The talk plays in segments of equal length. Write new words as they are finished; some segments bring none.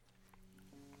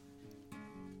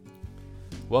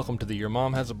Welcome to the Your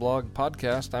Mom Has a Blog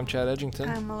podcast. I'm Chad Edgington.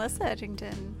 I'm Melissa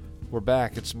Edgington. We're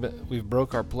back. We've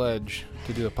broke our pledge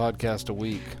to do a podcast a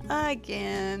week.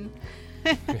 Again.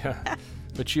 Yeah,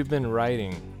 but you've been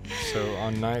writing. So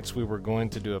on nights we were going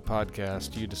to do a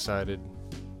podcast, you decided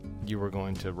you were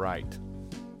going to write.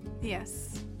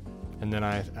 Yes. And then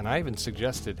I even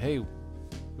suggested, hey, it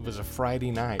was a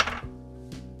Friday night.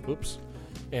 Oops.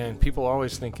 And people are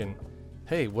always thinking,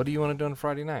 hey, what do you want to do on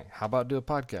Friday night? How about do a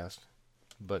podcast?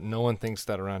 But no one thinks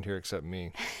that around here except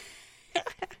me.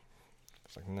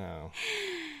 It's like, no.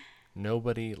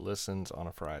 Nobody listens on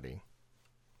a Friday.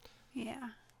 Yeah.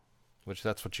 Which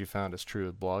that's what you found is true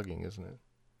with blogging, isn't it?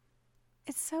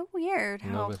 It's so weird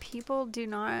how people do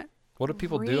not What do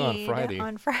people do on Friday?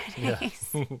 On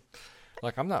Fridays. Yeah.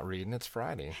 Like, I'm not reading. It's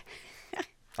Friday.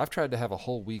 I've tried to have a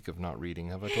whole week of not reading.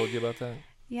 Have I told you about that?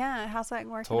 Yeah. How's that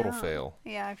working Total out? fail.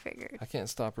 Yeah, I figured. I can't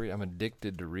stop reading. I'm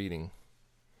addicted to reading.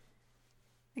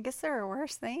 I guess there are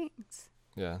worse things.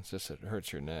 Yeah, it's just it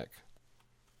hurts your neck.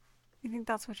 You think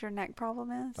that's what your neck problem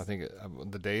is? I think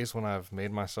the days when I've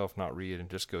made myself not read and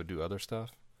just go do other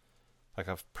stuff, like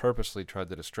I've purposely tried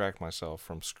to distract myself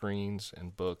from screens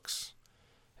and books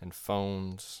and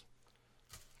phones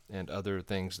and other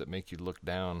things that make you look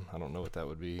down. I don't know what that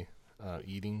would be.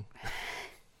 Eating.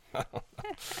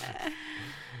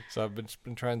 So I've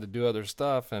been trying to do other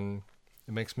stuff, and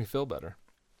it makes me feel better.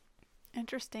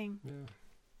 Interesting. Yeah.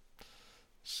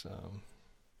 So.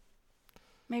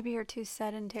 Maybe you're too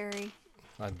sedentary.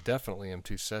 I definitely am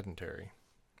too sedentary.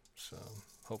 So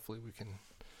hopefully I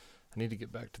need to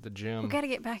get back to the gym. We got to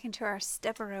get back into our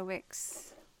step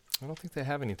aerobics. I don't think they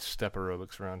have any step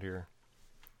aerobics around here.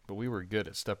 But we were good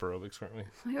at step aerobics, weren't we?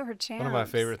 We were champs. One of my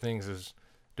favorite things is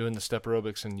doing the step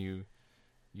aerobics and you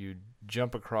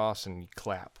jump across and you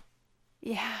clap.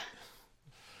 Yeah.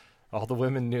 All the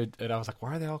women knew, and I was like,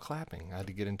 why are they all clapping? I had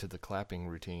to get into the clapping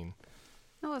routine.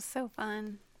 That was so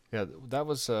fun. Yeah, that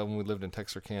was when we lived in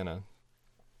Texarkana,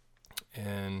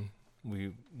 and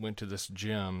we went to this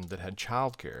gym that had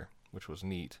childcare, which was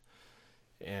neat.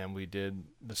 And we did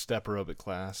the step aerobic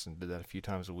class and did that a few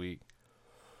times a week.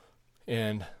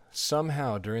 And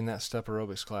somehow during that step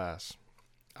aerobics class,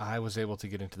 I was able to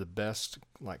get into the best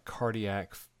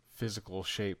cardiac physical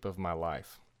shape of my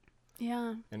life.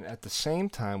 Yeah. And at the same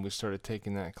time we started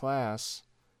taking that class,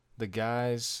 the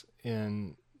guys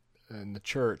in the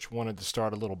church wanted to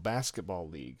start a little basketball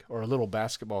league or a little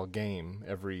basketball game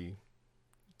every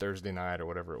Thursday night or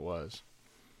whatever it was.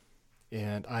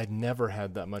 And I'd never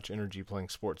had that much energy playing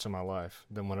sports in my life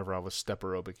than whenever I was step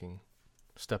aerobicing.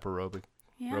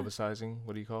 Yeah. Aerobicizing?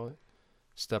 What do you call it?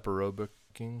 Step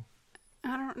aerobicing?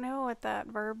 I don't know what that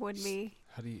verb would be.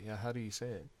 How do you say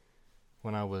it?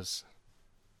 When I was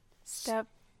Step.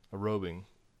 aerobing.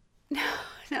 No,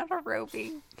 not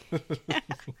aerobing.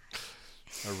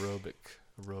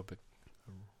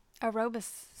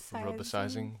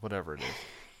 Aerobicizing, whatever it is.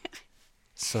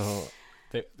 So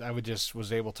I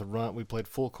was able to run. We played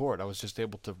full court. I was just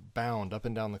able to bound up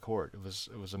and down the court. It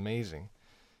was amazing.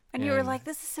 And you were like,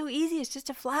 this is so easy. It's just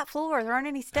a flat floor. There aren't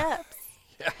any steps.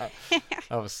 Yeah.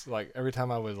 I was like, every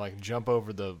time I would jump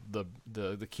over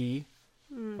the key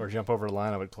or jump over a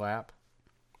line, I would clap.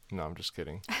 No, I'm just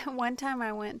kidding. One time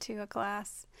I went to a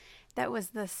class that was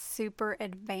the super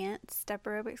advanced step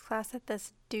aerobics class that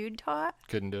this dude taught.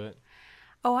 Couldn't do it?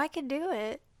 Oh, I could do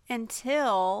it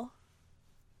until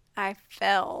I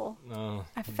fell. Oh.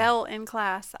 I fell in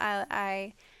class.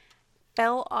 I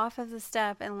fell off of the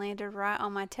step and landed right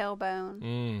on my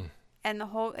tailbone. And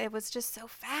it was just so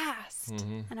fast.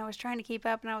 Mm-hmm. And I was trying to keep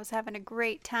up, and I was having a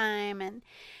great time. And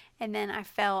then I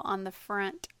fell on the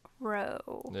front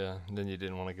row. Yeah, and then you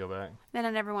didn't want to go back. Then I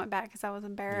never went back because I was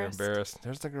embarrassed. You're embarrassed.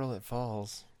 There's the girl that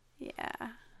falls. Yeah.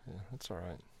 Yeah, that's all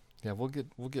right. Yeah, we'll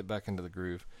get back into the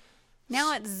groove.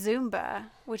 Now it's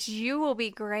Zumba, which you will be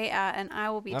great at, and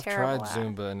I will be terrible at. I've tried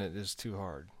Zumba, and it is too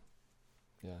hard.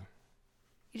 Yeah.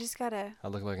 You just gotta. I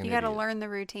look like an idiot. You gotta learn the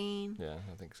routine. Yeah,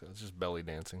 I think so. It's just belly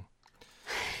dancing.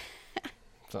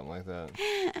 Something like that.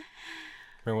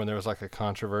 Remember when there was a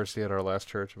controversy at our last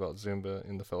church about Zumba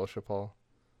in the fellowship hall?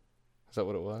 Is that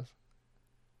what it was?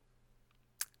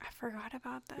 I forgot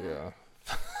about that. Yeah.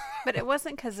 But it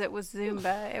wasn't because it was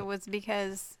Zumba. It was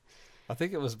because... I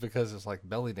think it was because it's like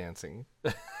belly dancing.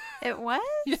 It was?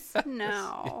 Yes,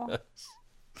 No. Yes.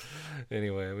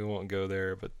 Anyway, we won't go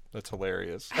there, but that's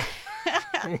hilarious.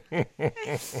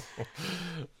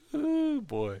 Oh,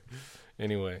 boy.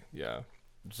 Anyway, yeah.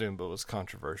 Zumba was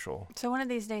controversial. So one of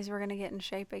these days we're going to get in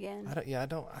shape again. I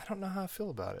don't know how I feel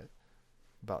about it.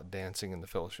 About dancing in the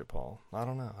fellowship hall. I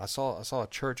don't know. I saw a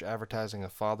church advertising a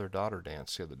father-daughter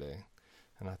dance the other day,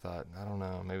 and I thought, I don't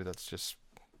know, maybe that's just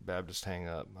Baptist hang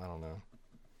up. I don't know.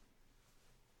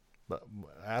 But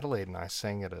Adelaide and I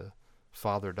sang at a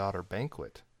father-daughter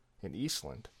banquet in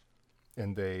Eastland,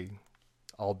 and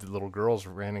all the little girls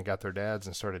ran and got their dads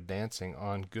and started dancing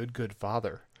on Good Good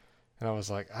Father. And I was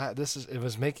like, it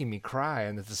was making me cry.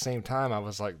 And at the same time, I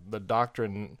was like, the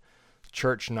doctrine,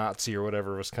 church Nazi or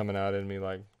whatever was coming out in me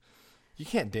like, you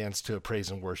can't dance to a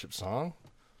praise and worship song.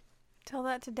 Tell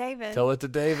that to David. Tell it to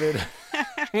David.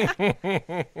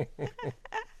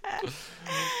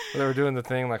 They were doing the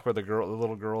thing like where the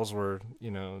little girls were,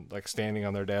 like standing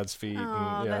on their dad's feet.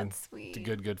 Oh, that's sweet. The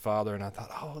Good Good Father. And I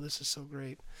thought, oh, this is so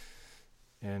great.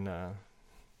 And that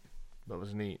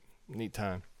was neat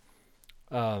time.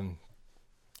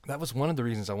 That was one of the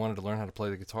reasons I wanted to learn how to play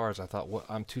the guitar. Is I thought,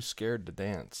 I'm too scared to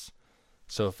dance.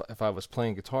 So if I was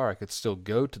playing guitar, I could still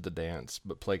go to the dance,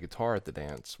 but play guitar at the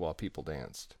dance while people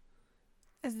danced.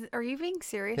 Are you being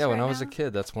serious? Yeah, right when I now? was a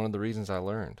kid, that's one of the reasons I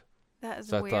learned. That is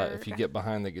so weird. I thought if you get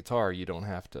behind the guitar, you don't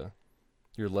have to.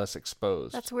 You're less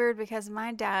exposed. That's weird because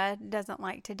my dad doesn't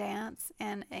like to dance,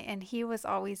 and he was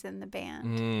always in the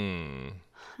band.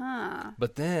 Huh.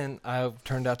 But then I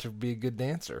turned out to be a good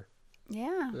dancer.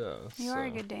 Yeah. You are a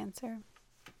good dancer.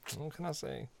 What can I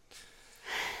say?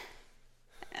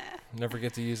 Never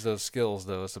get to use those skills,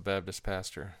 though, as a Baptist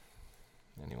pastor.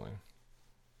 Anyway.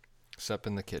 Except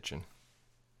in the kitchen.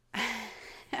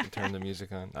 Turn the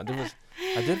music on. I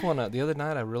did want to, the other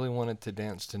night I really wanted to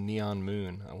dance to Neon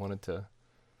Moon. I wanted to,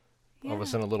 I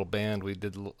was in a little band. We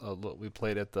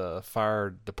played at the fire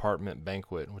department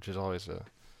banquet, which is always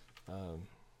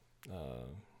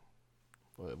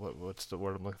what's the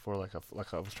word I'm looking for? Like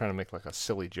I was trying to make like a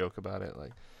silly joke about it.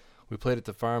 Like we played at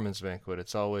the fireman's banquet.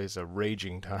 It's always a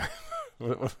raging time.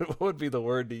 What would be the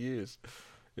word to use?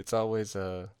 It's always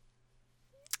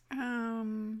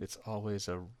It's always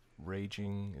a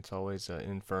raging. It's always an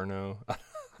inferno. I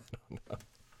don't know.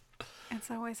 It's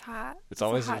always hot. It's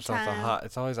always a hot time.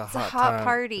 It's a hot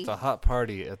party. It's a hot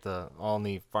party at the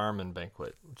Alney Fireman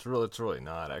Banquet. It's really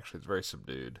not actually. It's very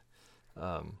subdued.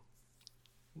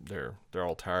 They're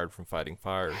all tired from fighting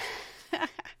fires.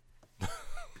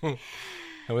 And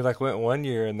we went one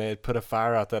year and they had put a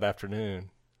fire out that afternoon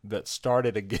that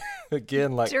started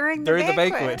again like during the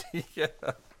banquet. Yeah.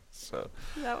 So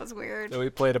that was weird. So we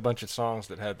played a bunch of songs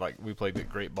that had we played the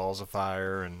Great Balls of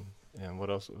Fire and what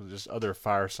else? It was just other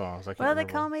fire songs. I can't remember.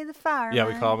 They call me the fireman. Yeah,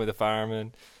 we call me the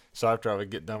fireman. So after I would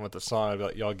get done with the song, I'd be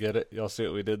like, y'all get it? Y'all see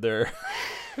what we did there?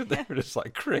 They were just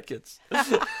like crickets.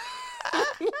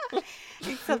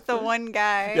 Except the one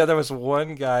guy. Yeah, there was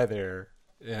one guy there.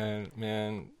 And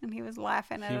man. And he was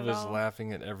laughing at it all. He was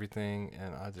laughing at everything.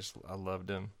 And I loved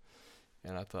him.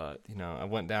 And I thought, I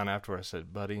went down afterward. I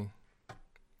said, buddy,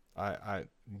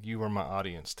 you were my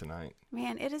audience tonight.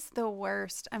 Man, it is the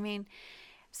worst. I mean,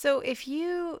 so if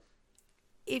you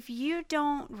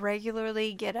don't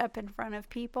regularly get up in front of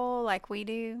people like we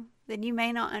do, then you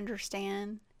may not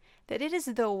understand that it is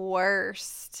the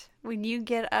worst when you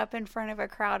get up in front of a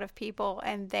crowd of people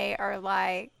and they are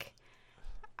like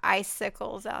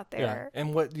icicles out there. Yeah,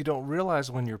 and what you don't realize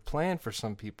when you're playing for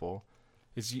some people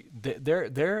is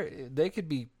they could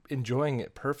be enjoying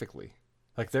it perfectly.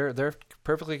 Like they're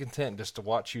perfectly content just to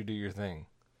watch you do your thing.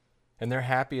 And they're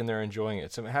happy and they're enjoying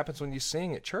it. So it happens when you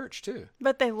sing at church too.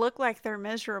 But they look like they're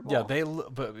miserable. Yeah,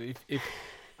 but if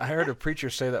I heard a preacher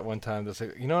say that one time, he's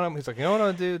like, you know what I'm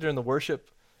gonna do during the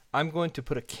worship? I'm going to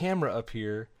put a camera up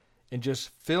here and just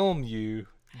film you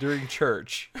during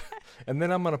church. And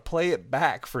then I'm going to play it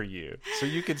back for you so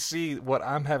you can see what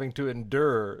I'm having to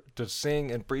endure to sing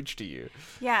and preach to you.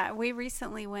 Yeah, we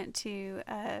recently went to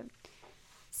a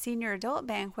senior adult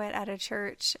banquet at a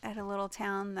church at a little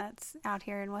town that's out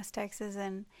here in West Texas,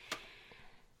 and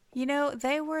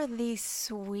they were the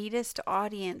sweetest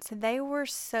audience. They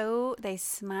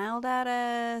smiled at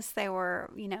us. They were,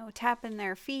 tapping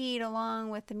their feet along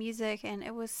with the music, and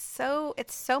it's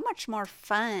so much more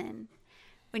fun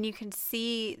when you can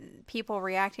see people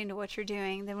reacting to what you're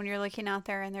doing than when you're looking out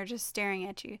there and they're just staring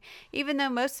at you. Even though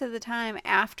most of the time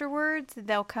afterwards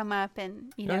they'll come up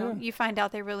and you find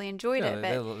out they really enjoyed it,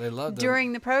 but they loved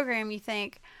during the program you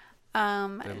think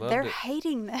they're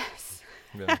hating this.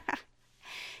 Yeah.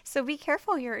 So be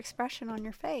careful your expression on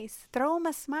your face. Throw them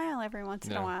a smile every once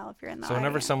in a while if you're in the audience.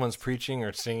 Whenever someone's preaching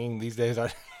or singing these days,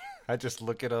 I just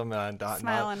look at them and I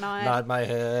nod my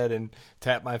head and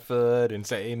tap my foot and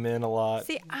say amen a lot.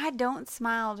 See, I don't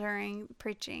smile during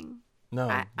preaching.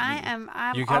 No. I'm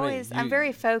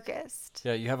very focused.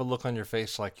 Yeah, you have a look on your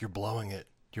face like you're blowing it.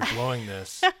 You're blowing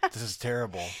this. This is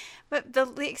terrible. But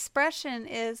the expression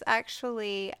is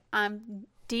actually I'm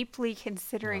deeply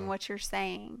considering what you're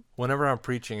saying. Whenever I'm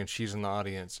preaching and she's in the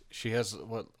audience, she has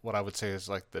what I would say is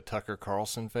like the Tucker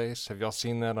Carlson face. Have y'all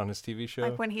seen that on his TV show?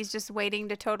 Like when he's just waiting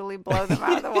to totally blow them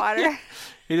out of the water.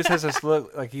 He just has this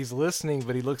look like he's listening,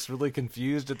 but he looks really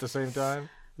confused at the same time.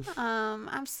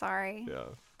 I'm sorry. Yeah,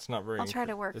 it's not very. I'll try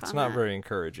to work on It's not that. very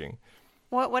encouraging.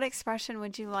 What expression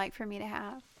would you like for me to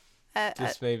have?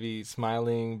 Just maybe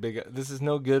smiling, big. This is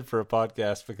no good for a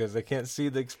podcast because they can't see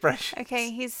the expression.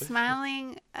 Okay, he's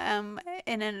smiling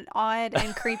in an odd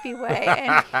and creepy way,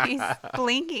 and he's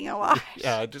blinking a lot.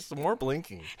 Yeah, just some more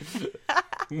blinking.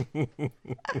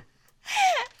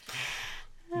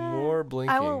 More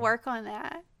blinking. I will work on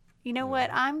that. You know what?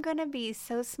 I'm going to be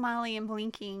so smiley and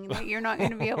blinking that you're not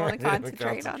going to be able to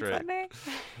concentrate on Sunday.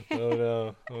 Oh,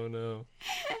 no. Oh, no.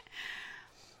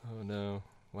 Oh, no.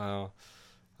 Wow.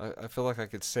 I feel like I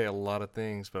could say a lot of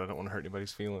things, but I don't want to hurt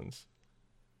anybody's feelings.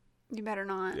 You better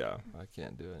not. Yeah, I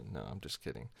can't do it. No, I'm just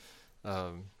kidding.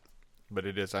 But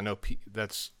it is. I know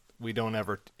we don't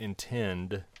ever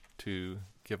intend to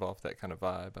give off that kind of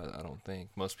vibe. I don't think.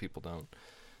 Most people don't.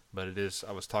 But it is.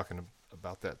 I was talking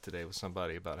about that today with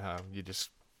somebody about how you just,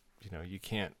 you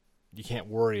can't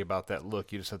worry about that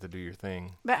look. You just have to do your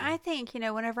thing. But I think,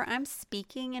 whenever I'm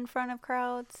speaking in front of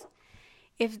crowds,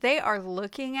 if they are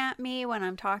looking at me when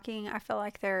I'm talking, I feel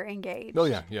like they're engaged. Oh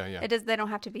yeah. They don't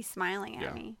have to be smiling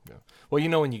at me. Yeah. Well,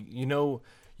 when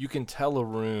you can tell a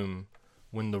room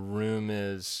when the room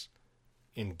is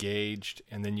engaged,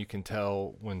 and then you can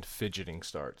tell when fidgeting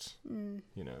starts.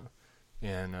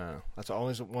 And that's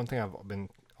always one thing I've been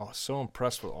so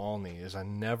impressed with Olney is I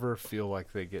never feel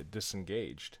like they get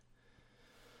disengaged.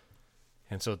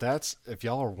 And so if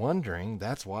y'all are wondering,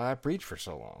 that's why I preach for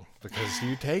so long, because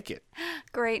you take it.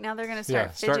 Great. Now they're going to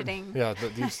start fidgeting.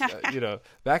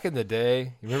 Back in the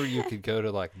day, remember you could go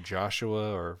to like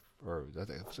Joshua or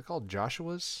was it called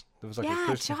Joshua's? There was like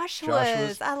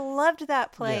Joshua's. I loved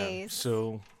that place. Yeah.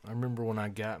 So I remember when I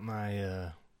got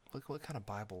my, what kind of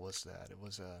Bible was that? It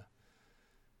was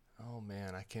oh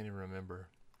man, I can't even remember.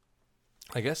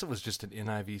 I guess it was just an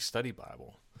NIV study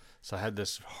Bible. So I had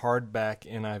this hardback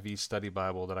NIV study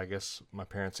Bible that I guess my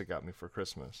parents had got me for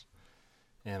Christmas.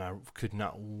 And I could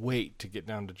not wait to get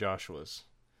down to Joshua's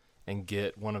and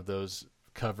get one of those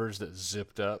covers that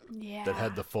zipped up, that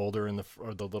had the folder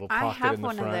or the little pocket in the front. I have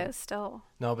one of those still.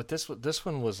 No, but this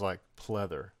one was like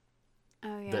pleather.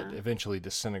 Oh yeah. That eventually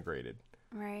disintegrated.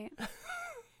 Right.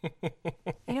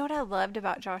 You know what I loved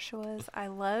about Joshua's?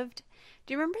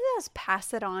 Do you remember those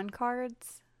pass it on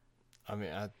cards? I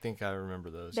mean, I think I remember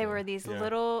those. They were these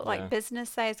little,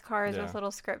 business-sized cards with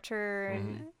little scripture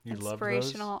and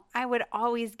inspirational. I would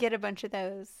always get a bunch of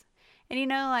those.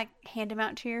 And, hand them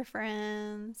out to your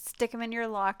friends, stick them in your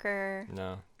locker.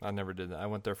 No, I never did that. I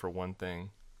went there for one thing.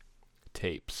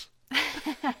 Tapes.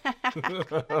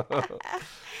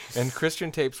 And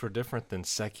Christian tapes were different than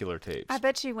secular tapes. I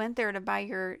bet you went there to buy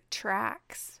your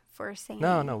tracks for singing.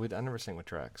 No, I never sang with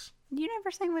tracks. You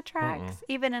never sang with tracks,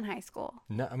 even in high school.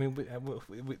 No, I mean,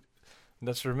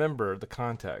 let's remember the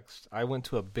context. I went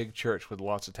to a big church with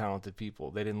lots of talented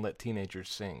people. They didn't let teenagers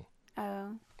sing.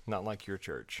 Oh. Not like your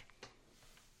church.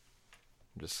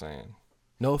 I'm just saying.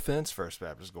 No offense, First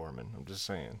Baptist Gorman. I'm just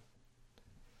saying.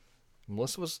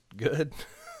 Melissa was good.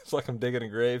 It's like I'm digging a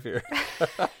grave here.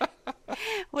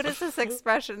 What does this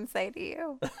expression say to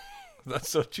you?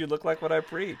 That's what you look like when I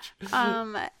preach.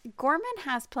 Gorman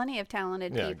has plenty of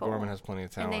talented people. Yeah, Gorman has plenty of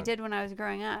talent. And they did when I was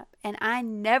growing up. And I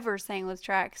never sang with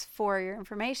tracks, for your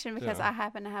information, because I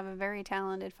happen to have a very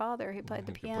talented father who played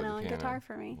the piano and guitar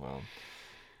for me. Well,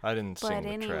 I didn't sing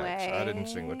with tracks. I didn't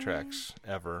sing with tracks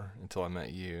ever until I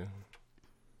met you.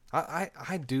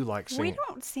 I do like singing. We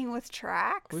don't sing with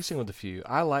tracks. We sing with a few.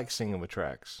 I like singing with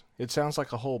tracks. It sounds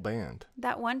like a whole band.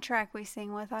 That one track we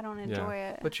sing with, I don't enjoy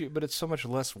it. But it's so much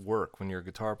less work when you're a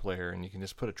guitar player and you can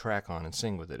just put a track on and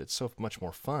sing with it. It's so much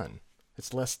more fun.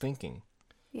 It's less thinking.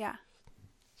 Yeah.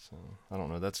 So, I don't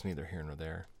know. That's neither here nor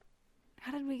there.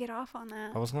 How did we get off on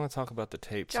that? I was going to talk about the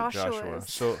tapes of Joshua.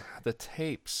 So, the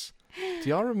tapes. Do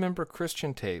y'all remember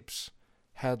Christian tapes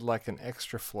had like an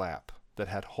extra flap that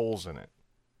had holes in it?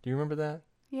 Do you remember that?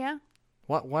 Yeah.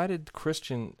 Why did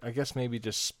Christian, I guess maybe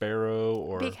just Sparrow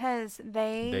or because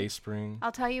Dayspring?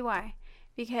 I'll tell you why.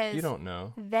 Because you don't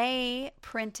know. They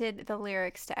printed the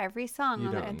lyrics to every song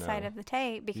on the inside of the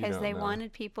tape because they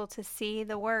wanted people to see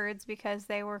the words because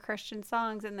they were Christian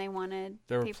songs and they wanted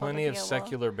there were people plenty to of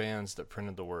secular bands that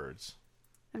printed the words.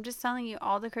 I'm just telling you,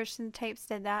 all the Christian tapes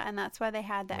did that, and that's why they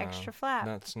had the extra flap.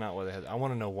 That's not why they had. I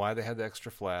want to know why they had the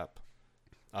extra flap.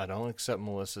 I don't accept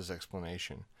Melissa's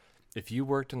explanation. If you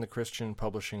worked in the Christian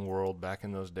publishing world back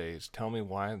in those days, tell me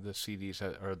why the CDs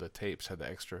or the tapes had the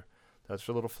That's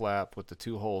your little flap with the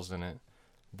 2 holes in it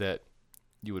that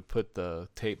you would put the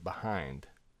tape behind.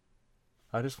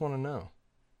 I just want to know.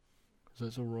 Is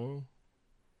that so wrong?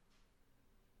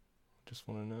 Just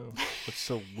want to know. It's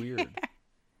so weird.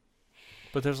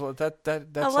 But there's that's I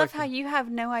love like how you have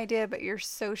no idea, but you're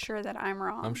so sure that I'm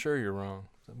wrong. I'm sure you're wrong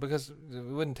because it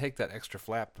wouldn't take that extra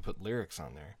flap to put lyrics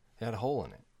on there. It had a hole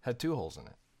in it. Had 2 holes in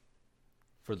it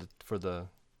for the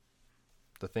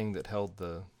thing that held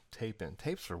the tape in.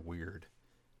 Tapes are weird.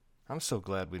 I'm so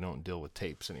glad we don't deal with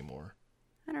tapes anymore.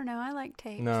 I don't know. I like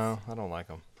tapes. No, I don't like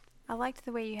them. I liked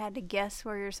the way you had to guess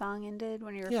where your song ended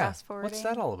when you were fast forwarding. What's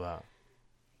that all about?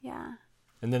 Yeah.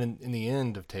 And then in the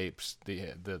end of tapes,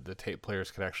 the tape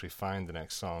players could actually find the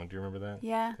next song. Do you remember that?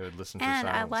 Yeah. They would listen for and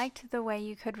silence. I liked the way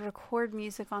you could record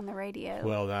music on the radio.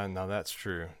 Well, now that's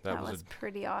true. That was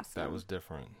pretty awesome. That was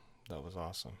different. That was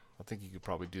awesome. I think you could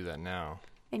probably do that now.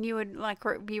 And you would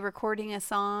be recording a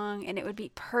song, and it would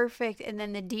be perfect, and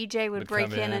then the DJ would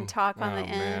break in and talk on the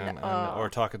end. Or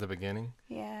talk at the beginning.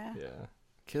 Yeah. Yeah.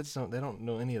 Kids don't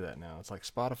know any of that now. It's like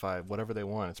Spotify, whatever they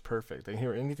want, it's perfect. They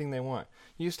hear anything they want.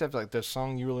 You used to have like the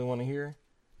song you really want to hear.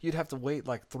 You'd have to wait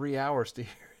like 3 hours to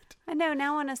hear it. I know.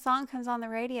 Now when a song comes on the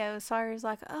radio, Sawyer's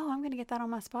like, "Oh, I'm gonna get that on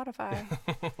my Spotify."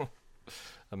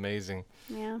 Amazing.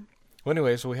 Yeah. Well,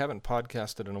 anyway, so we haven't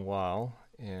podcasted in a while,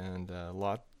 and a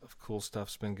lot of cool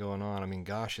stuff's been going on. I mean,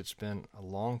 gosh, it's been a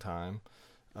long time,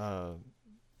 and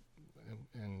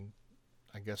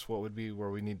I guess what would be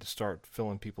where we need to start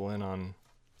filling people in on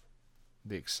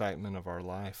the excitement of our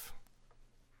life.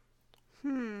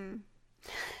 We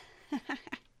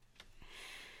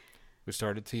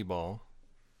started T-ball.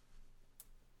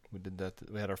 We did that.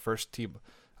 We had our first T-ball.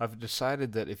 I've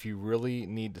decided that if you really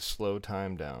need to slow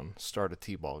time down, start a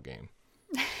T-ball game.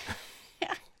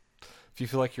 If you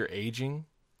feel like you're aging,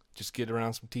 just get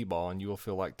around some T-ball and you will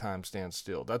feel like time stands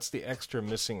still. That's the extra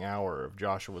missing hour of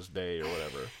Joshua's day or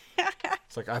whatever.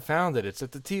 It's like, I found it. It's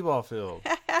at the T-ball field.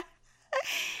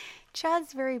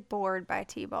 Chad's very bored by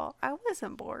T-ball. I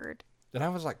wasn't bored. And I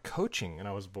was like coaching, and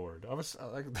I was bored. I was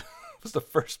like, I was the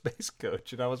first base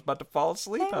coach, and I was about to fall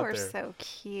asleep out there. They were so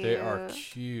cute. They are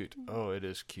cute. Oh, it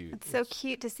is cute. It's so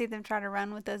cute to see them try to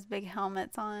run with those big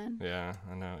helmets on. Yeah,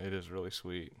 I know. It is really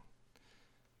sweet.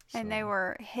 And they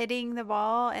were hitting the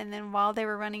ball, and then while they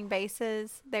were running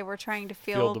bases, they were trying to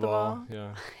field the ball.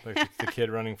 Yeah, like the kid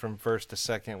running from first to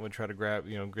second would try to grab,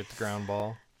 get the ground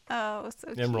ball. Oh,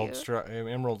 so Emerald cute.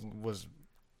 Emerald was,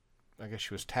 I guess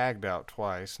she was tagged out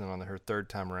twice, and then on her 3rd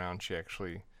time around, she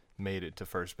actually made it to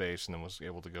first base and then was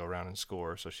able to go around and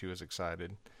score. So she was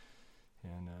excited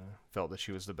and felt that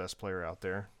she was the best player out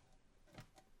there.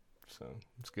 So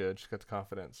it's good. She's got the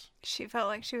confidence. She felt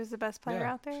like she was the best player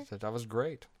out there? She said, I was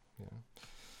great. Yeah.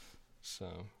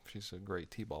 So she's a great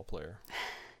T-ball player.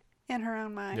 In her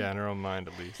own mind. Yeah, in her own mind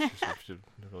at least. She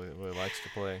really likes to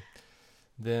play.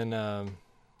 Then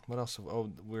what else?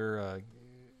 We're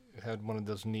had one of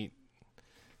those neat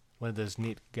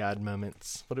God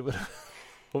moments. What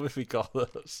would we call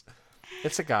those?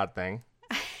 It's a God thing.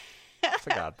 It's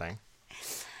a God thing.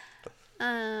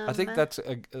 I think that's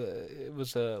it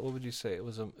was a, what would you say? It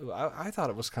was I thought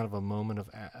it was kind of a moment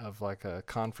of like a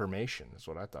confirmation is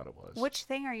what I thought it was. Which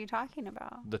thing are you talking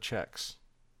about? The checks.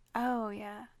 Oh,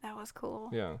 yeah. That was cool.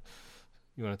 Yeah.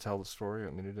 You want to tell the story? You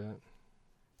want me to do it?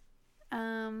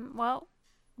 Well,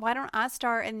 why don't I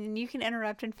start and then you can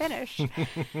interrupt and finish?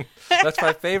 That's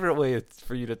my favorite way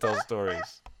for you to tell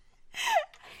stories.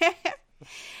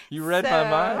 You read my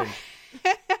mind.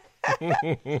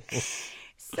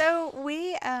 So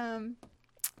we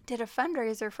did a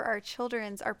fundraiser for our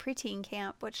preteen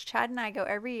camp, which Chad and I go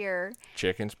every year.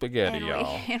 Chicken spaghetti,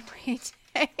 y'all. And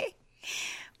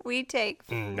we take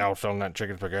y'all selling that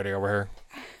chicken spaghetti over here?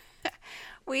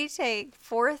 We take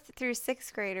 4th through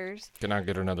 6th graders. Can I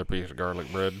get another piece of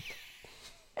garlic bread?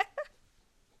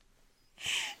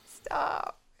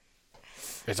 Stop.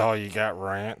 Is all you got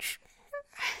ranch?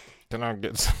 Can I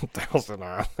get some Thousand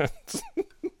Islands?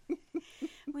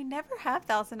 We never have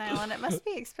Thousand Island. It must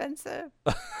be expensive.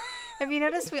 Have you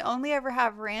noticed we only ever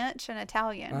have ranch and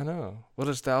Italian? I know. What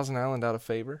is Thousand Island out of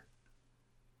favor?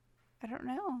 I don't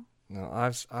know. No,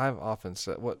 I've often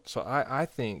said what. So I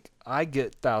think I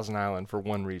get Thousand Island for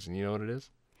one reason. You know what it is?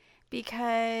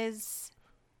 Because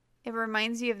it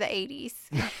reminds you of the 80s.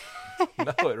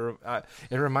 No,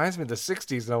 it reminds me of the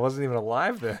 60s, and I wasn't even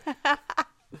alive then.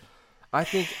 I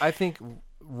think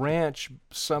ranch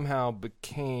somehow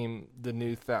became the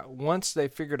new once they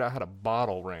figured out how to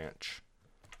bottle ranch.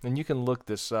 And you can look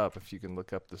this up if you can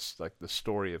look up this, like the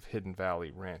story of Hidden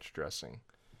Valley ranch dressing.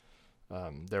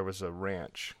 There was a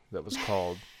ranch that was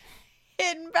called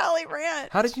Hidden Valley Ranch.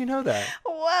 How did you know that?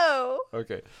 Whoa.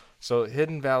 Okay. So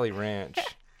Hidden Valley Ranch,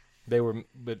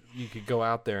 but you could go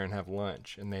out there and have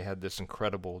lunch, and they had this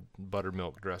incredible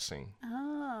buttermilk dressing.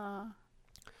 Oh.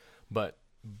 But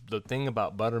the thing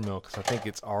about buttermilk is I think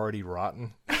it's already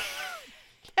rotten.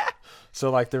 So,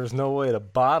 like, there's no way to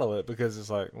bottle it because it's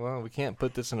like, well, we can't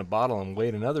put this in a bottle and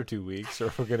wait another 2 weeks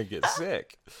or we're going to get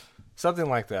sick. Something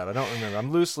like that. I don't remember. I'm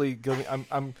loosely going.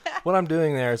 What I'm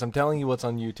doing there is I'm telling you what's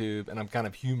on YouTube and I'm kind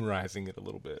of humorizing it a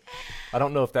little bit. I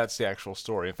don't know if that's the actual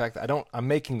story. In fact, I'm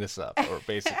making this up, or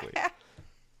basically.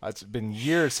 It's been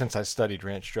years since I studied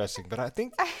ranch dressing, but I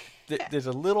think there's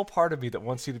a little part of me that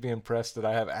wants you to be impressed that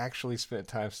I have actually spent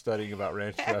time studying about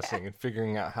ranch dressing and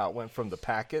figuring out how it went from the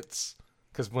packets.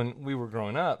 Because when we were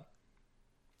growing up,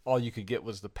 all you could get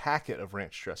was the packet of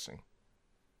ranch dressing.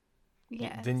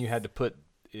 Yes. Then you had to put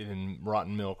it in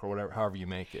rotten milk or whatever, however you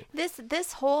make it.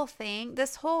 This whole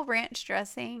ranch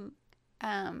dressing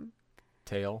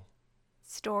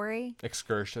story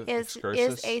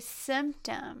is a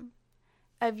symptom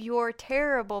of your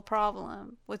terrible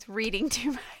problem with reading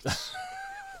too much.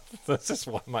 This is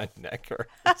why my neck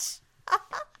hurts.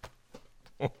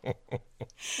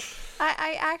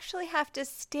 I actually have to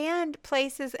stand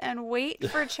places and wait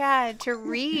for Chad to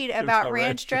read about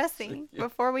ranch dressing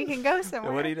before we can go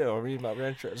somewhere. Yeah, what do you do? I read about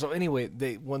ranch dressing. So anyway,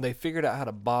 when they figured out how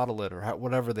to bottle it or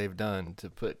whatever they've done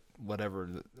to put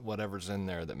whatever's in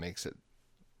there that makes it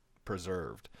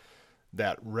preserved,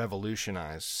 that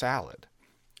revolutionized salad.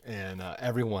 And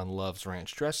everyone loves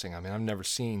ranch dressing. I mean, I've never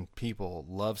seen people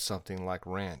love something like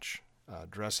ranch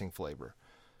dressing flavor.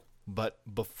 But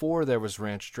before there was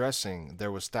ranch dressing,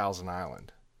 there was Thousand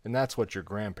Island. And that's what your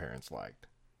grandparents liked.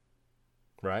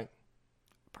 Right?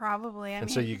 Probably.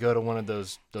 So you go to one of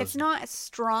those... It's not as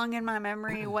strong in my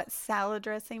memory what salad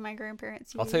dressing my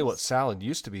grandparents used. I'll tell you what salad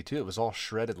used to be, too. It was all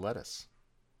shredded lettuce.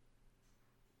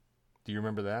 Do you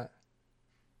remember that?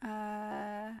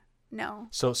 No.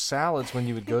 So salads, when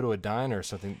you would go to a diner or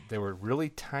something, they were really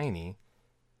tiny.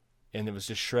 And it was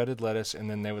just shredded lettuce. And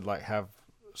then they would have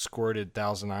squirted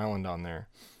Thousand Island on there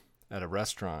at a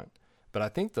restaurant. But I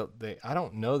think I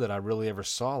don't know that I really ever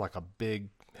saw like a big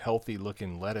healthy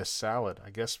looking lettuce salad. I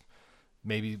guess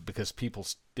maybe because people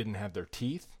didn't have their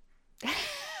teeth.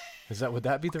 Would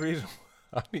that be the reason?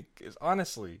 I mean,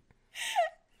 honestly,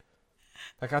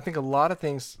 like I think a lot of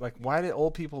things, like why did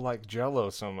old people like Jell-O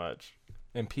so much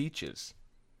and peaches?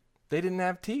 They didn't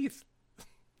have teeth.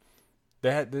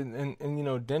 They had, and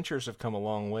dentures have come a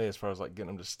long way as far as like getting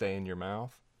them to stay in your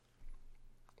mouth.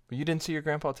 But you didn't see your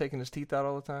grandpa taking his teeth out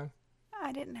all the time?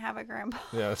 I didn't have a grandpa.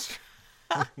 Yes.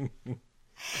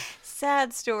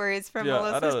 Sad stories from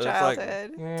Melissa's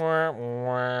childhood.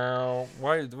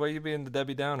 Why are you being the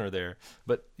Debbie Downer there?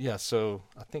 But yeah, so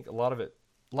I think a lot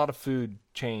of food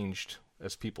changed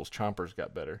as people's chompers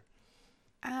got better.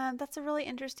 That's a really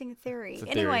interesting theory.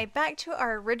 Anyway, back to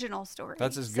our original story.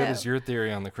 That's as good as your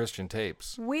theory on the Christian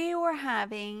tapes. We were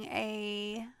having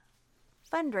a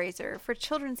fundraiser for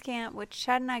children's camp, which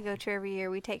Chad and I go to every year.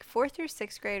 We take 4th through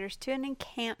 6th graders to an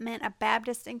encampment, a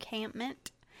Baptist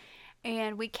encampment,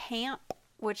 and we camp,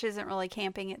 which isn't really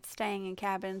camping. It's staying in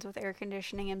cabins with air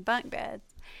conditioning and bunk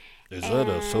beds. Is that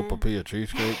a sopapilla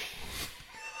cheesecake?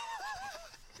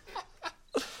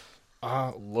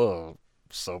 I love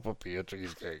sopapilla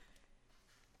cheesecake.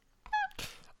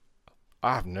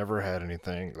 I've never had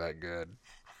anything that good.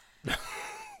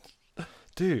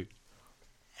 Dude,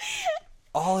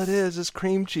 all it is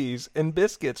cream cheese and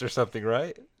biscuits or something,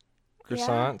 right?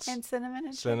 Croissants. Yeah, and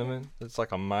cinnamon. Cinnamon. It's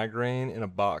like a migraine in a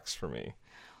box for me.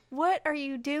 What are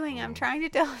you doing? I'm trying to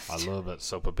tell a story. I love that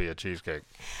sopapilla cheesecake.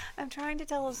 I'm trying to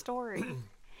tell a story.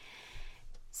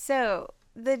 So,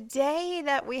 the day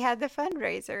that we had the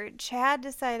fundraiser, Chad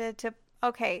decided to...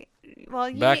 Okay,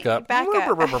 well, back up. Back up.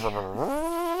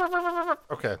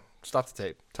 Okay, stop the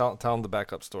tape. Tell them the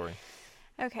backup story.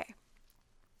 Okay.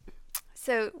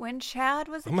 So when Chad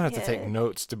was a kid... I'm going to have to take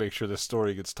notes to make sure this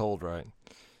story gets told right.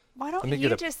 Why don't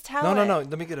you just tell it? No.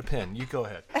 Let me get a pen. You go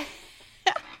ahead.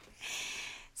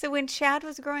 So when Chad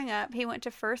was growing up, he went to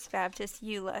First Baptist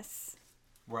Euless.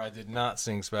 Where I did not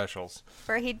sing specials.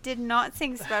 Where he did not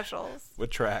sing specials. With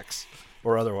tracks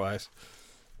or otherwise.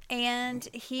 And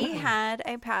he had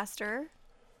a pastor,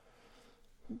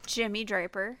 Jimmy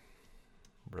Draper.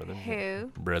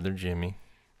 Brother Jimmy.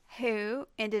 Who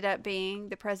ended up being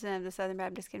the president of the Southern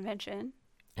Baptist Convention.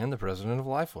 And the president of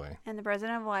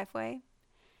Lifeway.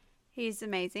 He's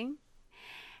amazing.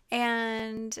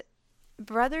 And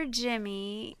Brother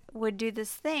Jimmy would do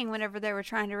this thing whenever they were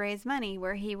trying to raise money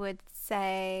where he would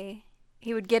say...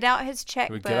 He would get out his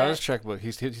checkbook.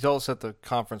 He told us at the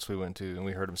conference we went to, and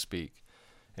we heard him speak.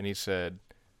 And he said,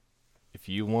 if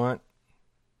you want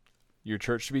your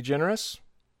church to be generous,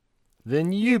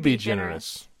 then you be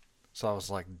generous. So I was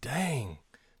like, dang.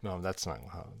 No, that's not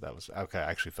how that was. Okay, I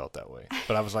actually felt that way.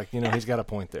 But I was like, he's got a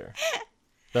point there.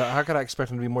 How could I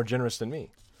expect him to be more generous than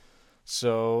me?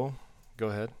 So, go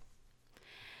ahead.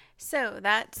 So,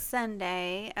 that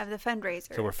Sunday of the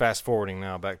fundraiser. So, we're fast forwarding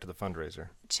now back to the fundraiser.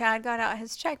 Chad got out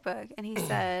his checkbook and he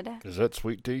said, Is that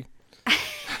sweet tea?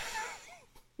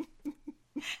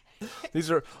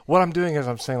 What I'm doing is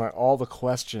I'm saying like all the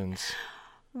questions.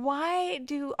 Why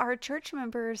do our church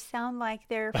members sound like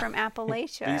they're from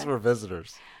Appalachia? These were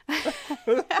visitors.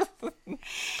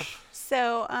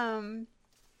 So,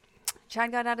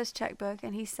 Chad got out his checkbook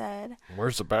and he said,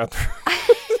 "Where's the bathroom?"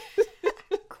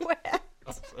 Quit.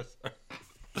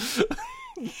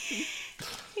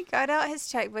 He got out his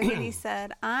checkbook and he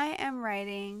said, "I am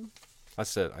writing." I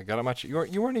said, "I got out my check."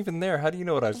 You weren't even there. How do you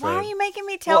know what I said? Why are you making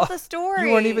me tell the story?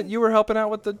 You were helping out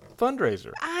with the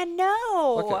fundraiser. I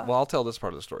know. Okay, well, I'll tell this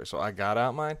part of the story. So I got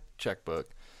out my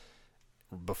checkbook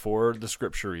before the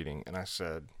scripture reading, and I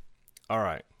said, "All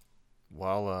right,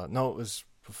 well, no, it was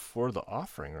before the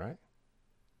offering, right?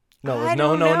 No.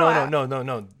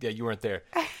 Yeah, you weren't there.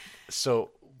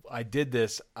 So I did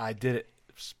this. I did it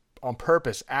on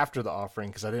purpose after the offering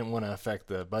because I didn't want to affect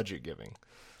the budget giving.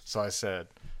 So I said,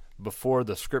 before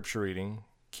the scripture reading,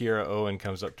 Kiara Owen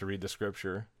comes up to read the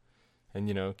scripture, and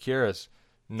Kiara's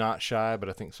not shy, but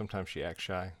I think sometimes she acts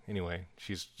shy. Anyway,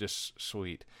 she's just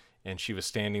sweet. And she was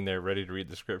standing there ready to read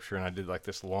the scripture, and I did like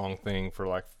this long thing for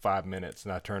like 5 minutes,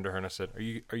 and I turned to her and I said,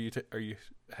 "Are you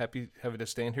happy having to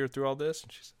stand here through all this?"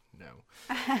 And she said, "No."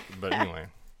 But anyway,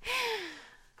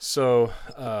 so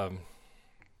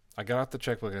I got out the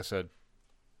checkbook and I said,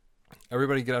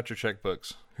 "Everybody, get out your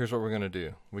checkbooks. Here's what we're gonna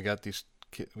do. We got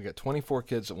 24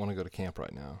 kids that want to go to camp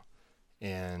right now,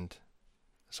 and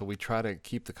so we try to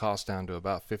keep the cost down to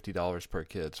about $50 per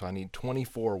kid. So I need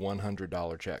 24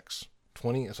 $100 checks." So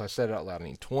I said it out loud. I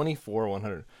need 24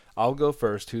 $100. I'll go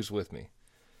first. Who's with me?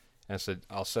 And I said,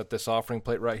 I'll set this offering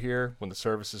plate right here. When the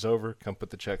service is over, come put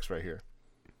the checks right here.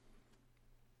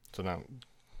 So now,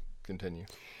 continue.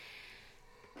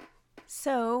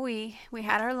 So we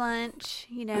had our lunch.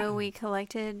 We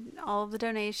collected all of the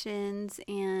donations,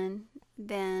 and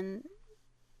then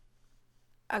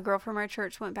a girl from our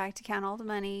church went back to count all the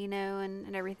money,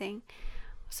 and everything.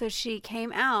 So she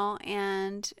came out,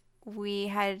 and we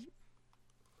had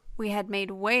made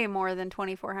way more than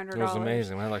 $2,400. It was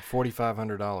amazing. We had like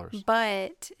 $4,500.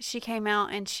 But she came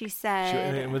out and she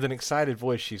said, and with an excited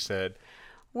voice, she said,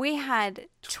 "We had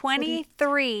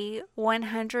 23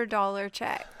 $100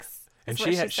 checks." And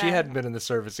she hadn't been in the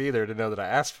service either to know that I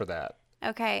asked for that.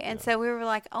 Okay, and so we were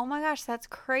like, "Oh my gosh, that's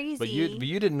crazy!" But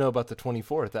you didn't know about the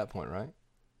 24 at that point, right?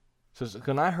 So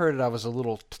when I heard it, I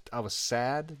was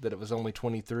sad that it was only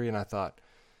 23, and I thought,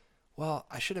 well,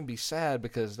 I shouldn't be sad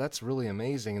because that's really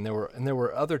amazing, and there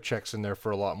were other checks in there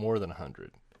for a lot more than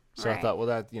 100. So right. I thought, well,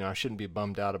 that I shouldn't be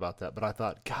bummed out about that. But I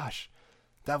thought, gosh,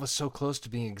 that was so close to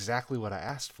being exactly what I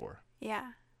asked for.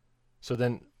 Yeah. So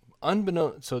then,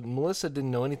 so Melissa didn't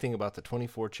know anything about the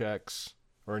 24 checks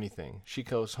or anything. She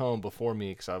goes home before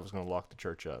me because I was going to lock the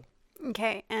church up.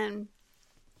 Okay, and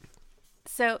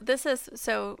so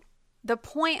the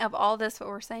point of all this, what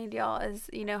we're saying to y'all, is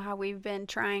how we've been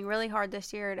trying really hard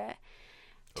this year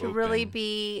to really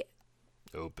be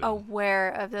aware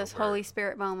of those Holy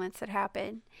Spirit moments that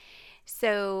happen.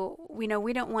 So we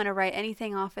don't want to write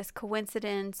anything off as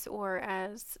coincidence or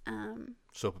as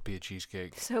Sopapilla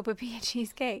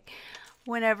cheesecake.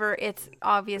 Whenever it's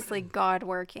obviously God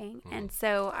working. And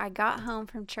so I got home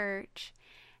from church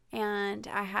and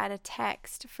I had a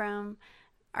text from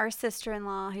our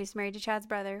sister-in-law who's married to Chad's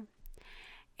brother.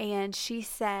 And she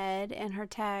said in her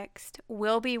text,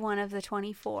 "We'll be one of the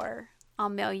 24. I'll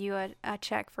mail you a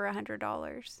check for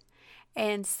 $100.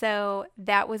 And so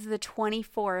that was the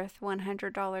 24th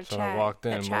 $100 check I walked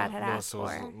in, that Chad had asked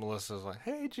for. Melissa was like,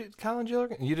 "Hey, Colin Jill."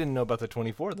 You didn't know about the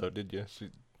 24 though, did you?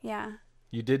 Yeah.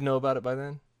 You did know about it by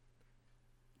then?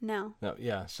 No. No,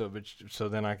 yeah. So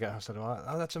then I said,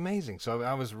 "Oh, that's amazing." So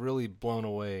I was really blown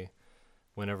away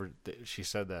whenever she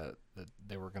said that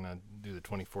they were going to do the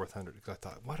 24th hundred, because I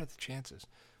thought, what are the chances?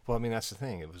 Well, I mean, that's the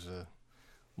thing. It was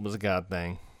a God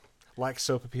thing. Like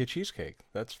Sopapilla cheesecake.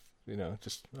 That's,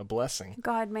 just a blessing.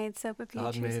 God made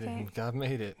Sopapilla cheesecake. God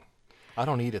made it. I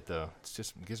don't eat it, though.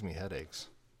 It gives me headaches.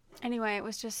 Anyway, it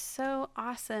was just so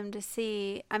awesome to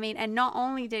see. I mean, and not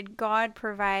only did God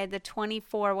provide the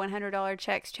 24 $100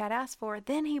 checks Chad asked for,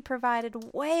 then he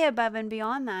provided way above and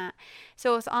beyond that.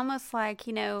 So it was almost like,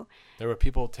 there were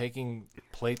people taking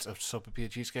plates of Sopapilla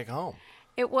cheesecake home.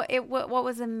 What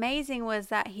was amazing was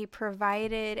that he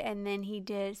provided, and then he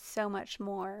did so much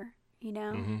more, you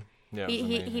know? Mm-hmm. Yeah,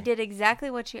 he did exactly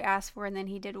what you asked for, and then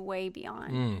he did way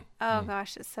beyond.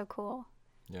 Gosh, it's so cool.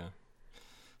 Yeah.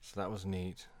 So that was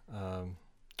neat.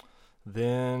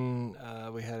 Then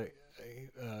we had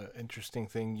a interesting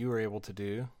thing you were able to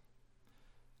do.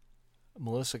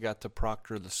 Melissa got to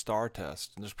proctor the STAR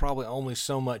test. There's probably only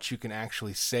so much you can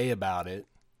actually say about it,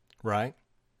 right?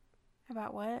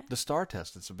 About what? The STAR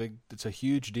test. It's a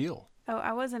huge deal. Oh,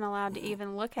 I wasn't allowed to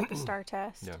even look at the STAR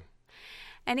test. Yeah.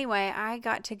 Anyway, I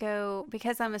got to go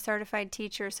because I'm a certified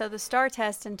teacher. So the STAR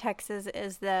test in Texas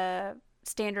is the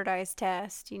standardized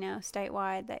test,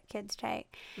 statewide that kids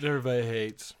take. That everybody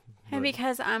hates. And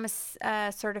because I'm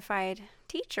a certified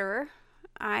teacher,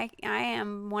 I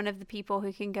am one of the people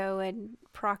who can go and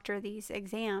proctor these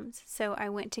exams. So I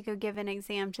went to go give an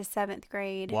exam to 7th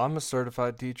grade. Well, I'm a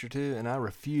certified teacher too, and I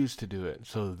refuse to do it.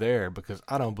 So because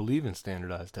I don't believe in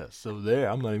standardized tests. So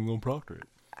I'm not even going to proctor it.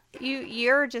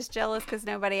 You're just jealous because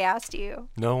nobody asked you.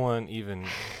 Nobody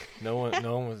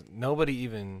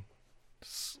even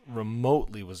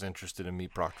remotely was interested in me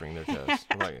proctoring their tests.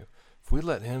 Like, if we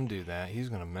let him do that, he's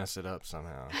going to mess it up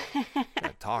somehow.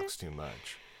 That talks too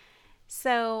much.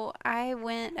 So I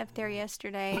went up there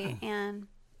yesterday, and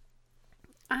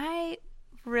I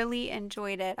really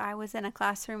enjoyed it. I was in a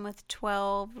classroom with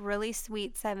 12 really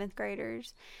sweet 7th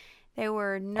graders. They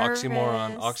were nervous.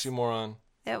 Oxymoron.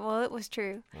 It was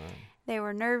true. Right. They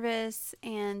were nervous,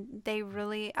 and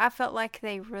I felt like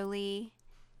they really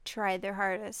tried their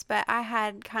hardest. But I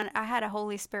had a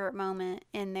Holy Spirit moment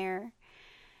in there.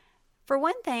 For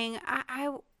one thing,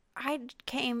 I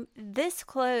came this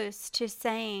close to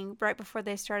saying right before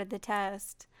they started the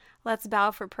test, "Let's bow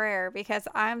for prayer," because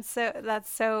that's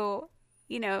so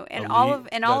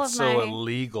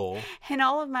illegal. In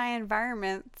all of my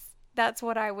environments, that's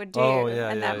what I would do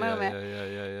in that moment.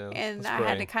 Yeah. And I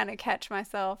had to kind of catch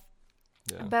myself.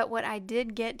 Yeah. But what I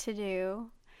did get to do,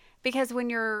 because when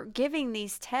you're giving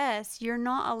these tests, you're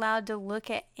not allowed to look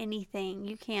at anything.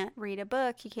 You can't read a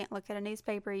book. You can't look at a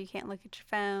newspaper. You can't look at your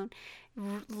phone.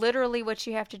 Literally what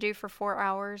you have to do for 4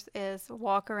 hours is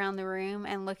walk around the room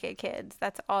and look at kids.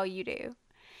 That's all you do.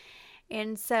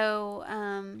 And so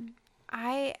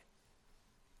I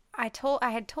had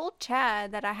told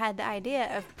Chad that I had the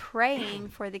idea of praying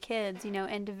for the kids,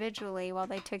 individually while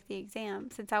they took the exam,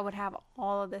 since I would have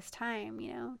all of this time,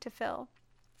 to fill.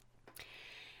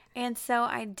 And so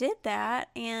I did that,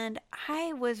 and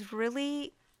it was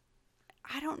really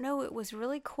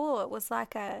cool. It was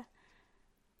like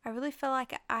I really felt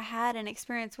like I had an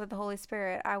experience with the Holy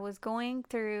Spirit. I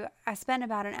spent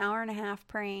about an hour and a half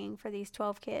praying for these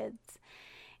 12 kids,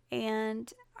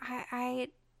 and I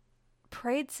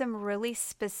prayed some really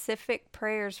specific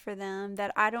prayers for them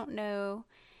that I don't know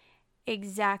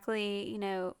exactly,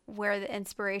 where the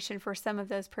inspiration for some of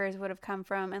those prayers would have come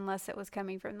from, unless it was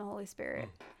coming from the Holy Spirit.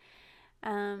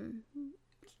 I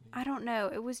don't know.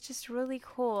 It was just really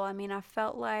cool. I mean, I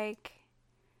felt like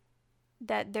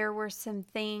that there were some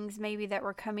things maybe that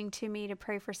were coming to me to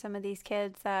pray for some of these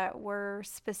kids that were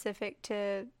specific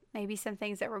to maybe some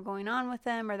things that were going on with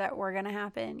them or that were going to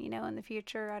happen, in the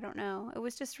future. I don't know. It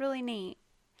was just really neat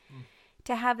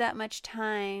to have that much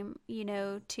time,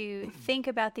 to think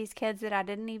about these kids that I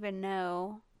didn't even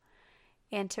know,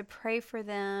 and to pray for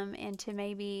them, and to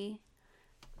maybe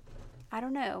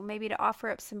to offer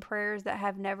up some prayers that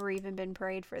have never even been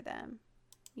prayed for them,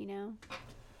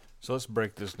 So let's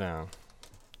break this down.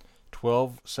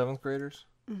 12 7th graders?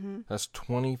 Mm-hmm. That's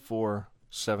 24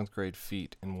 7th grade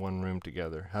feet in one room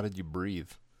together. How did you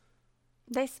breathe?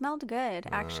 They smelled good,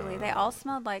 actually. They all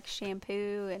smelled like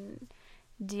shampoo and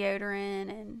deodorant,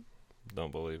 and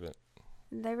don't believe it.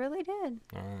 They really did.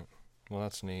 All right. Well,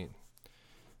 that's neat.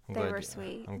 They were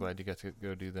sweet. I'm glad you got to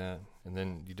go do that. And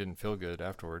then you didn't feel good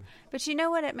afterward. But you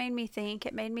know what it made me think?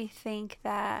 It made me think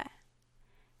that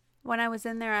when I was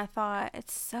in there, I thought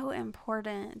it's so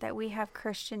important that we have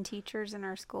Christian teachers in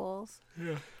our schools.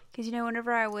 Yeah. Because,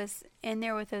 whenever I was in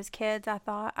there with those kids, I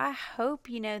thought, I hope,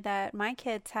 that my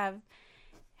kids have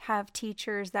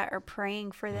teachers that are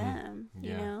praying for them,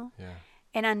 Yeah.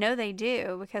 And I know they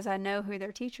do, because I know who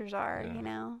their teachers are,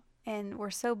 And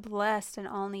we're so blessed and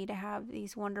all need to have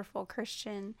these wonderful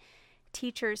Christian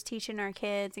teachers teaching our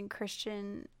kids, and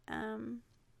Christian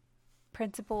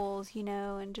principles,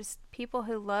 and just people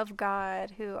who love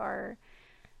God, who are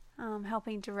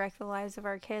helping direct the lives of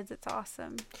our kids. It's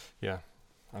awesome. Yeah.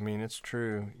 I mean, it's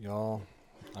true, y'all.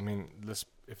 I mean,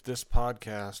 if this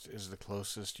podcast is the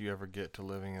closest you ever get to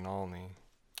living in Olney,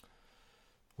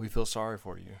 we feel sorry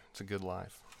for you. It's a good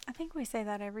life. I think we say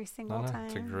that every single time.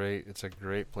 It's a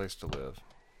great place to live,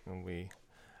 and we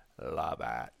Love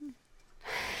it.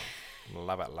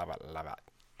 Love it, love it, love it.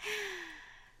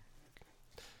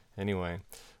 Anyway,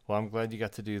 well, I'm glad you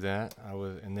got to do that.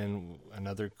 And then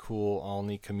another cool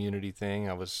Alney community thing.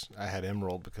 I had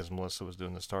Emerald because Melissa was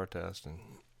doing the STAR test,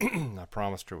 and I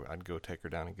promised her I'd go take her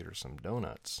down and get her some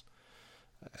donuts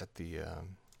at the.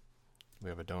 We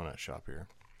have a donut shop here.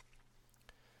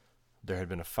 There had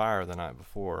been a fire the night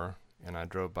before, and I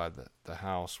drove by the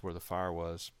house where the fire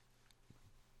was,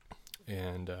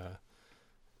 and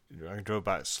I drove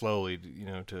by it slowly,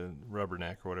 to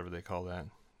Rubberneck or whatever they call that,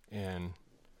 and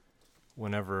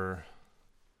whenever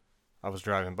I was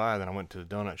driving by, then I went to the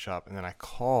donut shop, and then I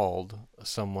called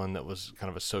someone that was kind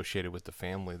of associated with the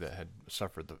family that had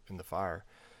suffered in the fire,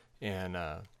 and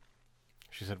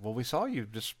she said, "Well, we saw you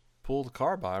just pull the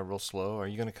car by real slow. Are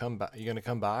you going to come by?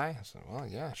 I said, "Well,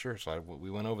 yeah, sure." So we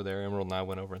went over there. Emerald and I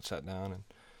went over and sat down,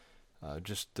 and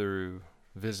just through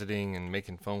visiting and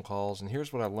making phone calls. And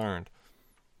here's what I learned: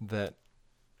 that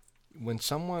when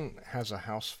someone has a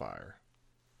house fire,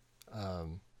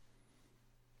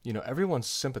 everyone's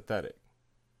sympathetic.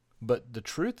 But the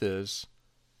truth is,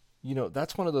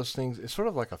 that's one of those things. It's sort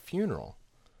of like a funeral.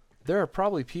 There are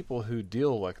probably people who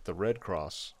deal like the Red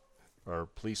Cross or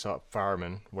police,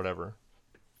 firemen, whatever,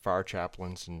 fire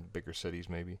chaplains in bigger cities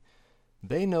maybe.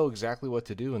 They know exactly what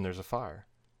to do when there's a fire.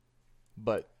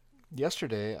 But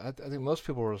yesterday, I think most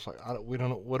people were just like, we don't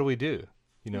know, what do we do?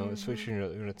 Especially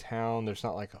in a town, there's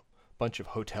not like a bunch of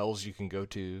hotels you can go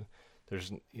to.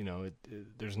 There's,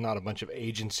 there's not a bunch of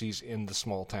agencies in the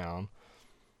small town.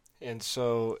 And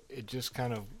so it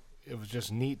was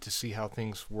just neat to see how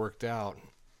things worked out,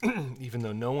 even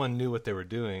though no one knew what they were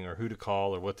doing or who to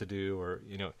call or what to do or,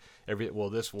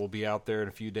 this will be out there in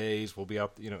a few days. We'll be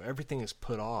out, everything is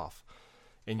put off.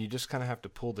 And you just kind of have to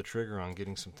pull the trigger on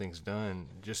getting some things done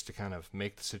just to kind of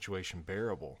make the situation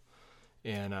bearable.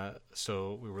 And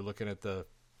so we were looking at the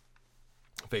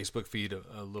Facebook feed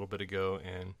a little bit ago,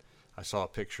 and I saw a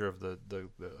picture of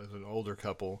an older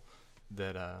couple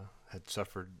that had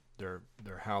suffered. Their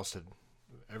house had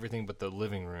everything but the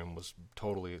living room was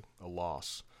totally a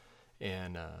loss,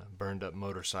 and burned up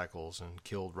motorcycles and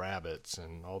killed rabbits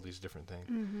and all these different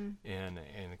things, and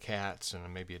cats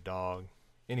and maybe a dog.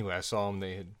 Anyway, I saw them.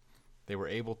 They were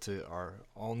able to. Our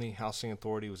Alney Housing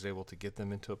Authority was able to get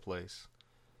them into a place.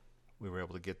 We were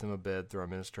able to get them a bed through our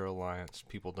Ministerial Alliance.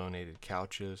 People donated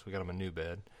couches. We got them a new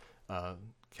bed,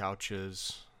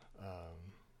 couches,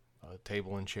 a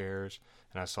table and chairs.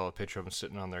 And I saw a picture of them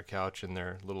sitting on their couch in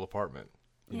their little apartment.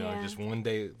 Just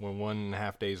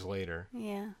 1.5 days later.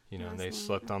 Yeah. And they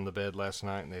slept on the bed last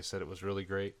night, and they said it was really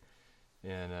great.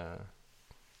 And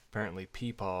apparently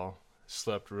Peepaw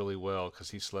slept really well because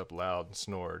he slept loud and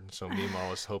snored. So Meemaw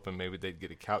was hoping maybe they'd get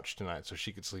a couch tonight so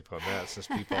she could sleep on that, since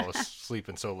Peepaw was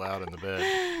sleeping so loud in the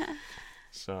bed.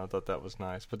 So I thought that was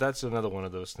nice. But that's another one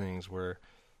of those things where,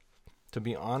 to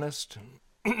be honest,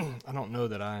 I don't know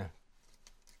that I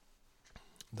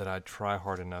try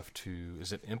hard enough to,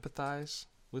 is it empathize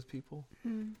with people?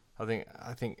 I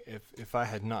think if I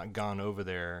had not gone over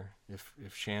there, if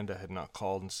Shanda had not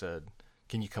called and said,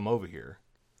 "Can you come over here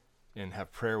and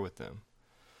have prayer with them?"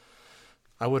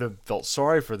 I would have felt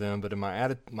sorry for them, but in my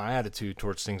attitude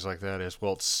towards things like that is,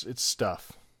 well, it's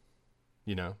stuff,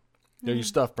 your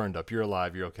stuff burned up, you're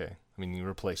alive, you're okay. I mean, you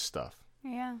replace stuff.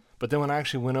 Yeah. But then when I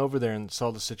actually went over there and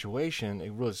saw the situation,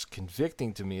 it was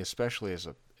convicting to me, especially as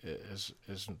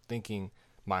thinking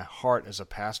my heart as a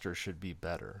pastor should be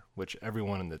better, which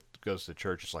everyone that goes to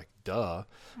church is like, duh.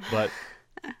 But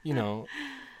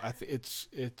it's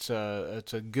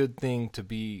a good thing to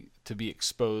be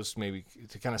exposed, maybe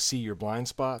to kind of see your blind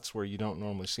spots where you don't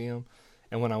normally see them.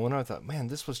 And when I went over, I thought, man,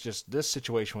 this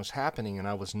situation was happening, and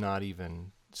I was not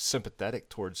even sympathetic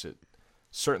towards it.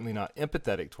 Certainly not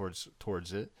empathetic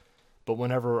towards it. But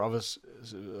whenever I was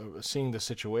seeing the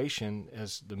situation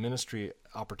as the ministry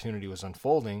opportunity was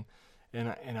unfolding, and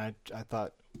I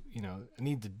thought, I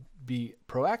need to be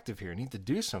proactive here. I need to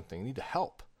do something. I need to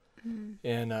help.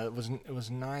 And it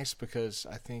was nice because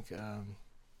I think,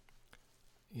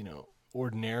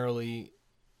 ordinarily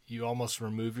you almost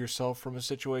remove yourself from a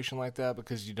situation like that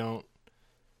because you don't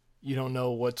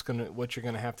know what you're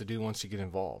gonna have to do once you get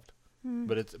involved.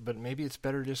 But maybe it's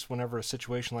better just whenever a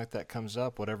situation like that comes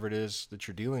up, whatever it is that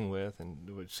you're dealing with,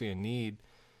 and we see a need.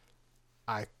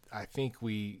 I think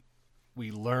we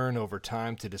learn over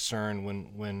time to discern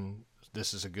when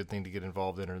this is a good thing to get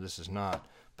involved in or this is not.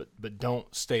 But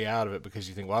don't stay out of it because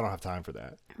you think, well, I don't have time for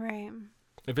that. Right.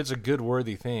 If it's a good,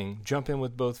 worthy thing, jump in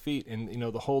with both feet. And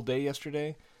the whole day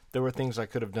yesterday, there were things I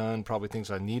could have done, probably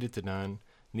things I needed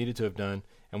to have done,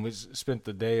 and we spent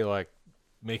the day like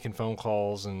making phone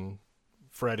calls and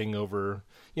fretting over,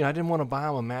 I didn't want to buy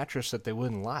them a mattress that they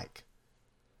wouldn't like.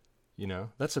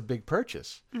 That's a big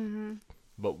purchase. Mm-hmm.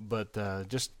 But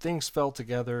just things fell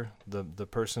together. The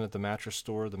person at the mattress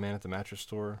store, the man at the mattress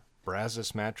store,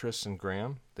 Brazos Mattress and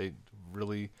Graham, they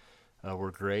really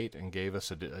were great and gave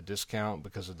us a discount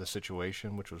because of the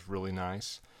situation, which was really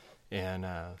nice. And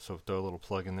so throw a little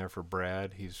plug in there for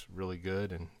Brad. He's really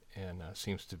good and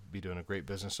seems to be doing a great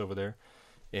business over there.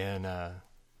 And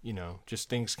just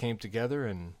things came together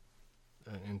and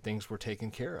things were taken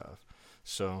care of.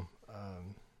 So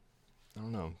I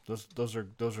don't know. Those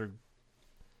are.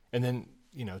 And then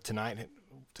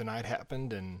tonight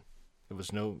happened and it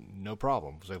was no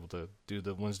problem. I was able to do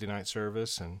the Wednesday night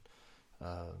service and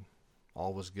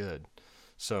all was good.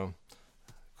 So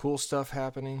cool stuff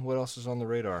happening. What else is on the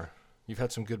radar? You've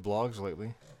had some good blogs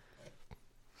lately.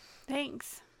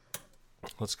 Thanks.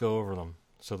 Let's go over them.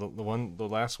 So the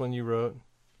last one you wrote,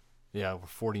 yeah, we're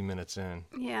 40 minutes in.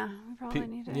 Yeah, we probably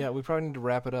need to. Yeah, we probably need to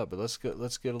wrap it up. But let's get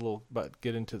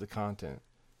into the content.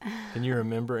 Can you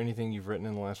remember anything you've written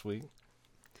in the last week?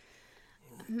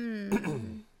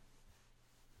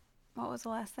 What was the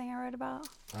last thing I read about?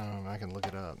 I don't know. I can look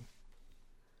it up.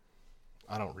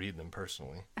 I don't read them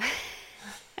personally.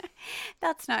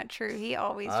 That's not true. He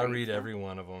always reads I read them. every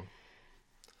one of them.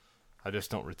 I just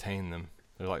don't retain them.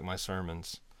 They're like my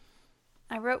sermons.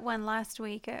 I wrote one last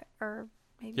week, or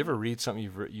maybe. You ever read something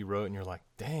you wrote and you're like,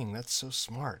 dang, that's so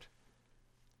smart?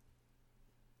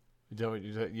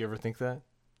 You ever think that?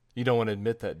 You don't want to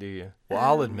admit that, do you? Well,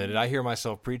 I'll admit it. I hear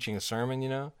myself preaching a sermon,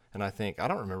 and I think, I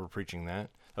don't remember preaching that.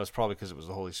 That was probably because it was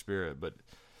the Holy Spirit, but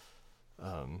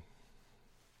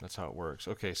that's how it works.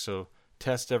 Okay, so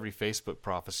test every Facebook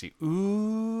prophecy.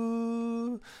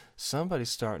 Ooh, somebody's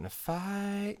starting a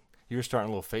fight. You're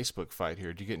starting a little Facebook fight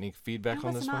here. Did you get any feedback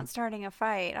on this one? I was not starting a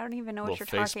fight. I don't even know what you're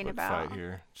talking about. Facebook fight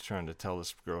here. Just trying to tell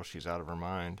this girl she's out of her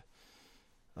mind.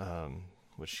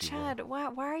 Which she Chad, why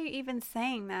are you even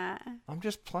saying that? I'm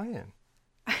just playing.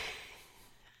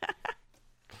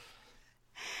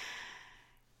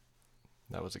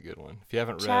 That was a good one. If you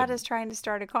haven't read, Chad is trying to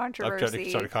start a controversy. I've tried to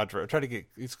start a controversy. I'm trying to get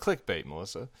it's clickbait,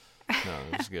 Melissa. No,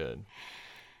 it was good.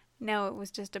 No, it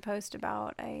was just a post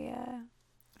about a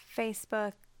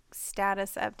Facebook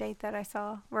status update that I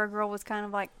saw where a girl was kind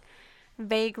of like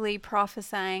vaguely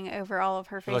prophesying over all of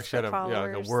her Facebook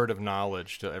followers. Like a word of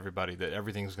knowledge to everybody that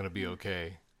everything's going to be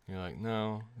okay. You're like,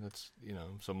 no, that's,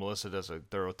 so Melissa does a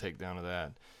thorough takedown of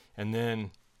that. And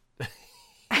then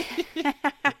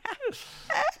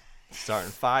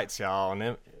starting fights, y'all,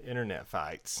 and internet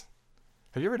fights.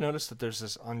 Have you ever noticed that there's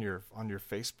this on your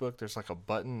Facebook, there's like a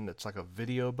button that's like a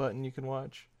video button you can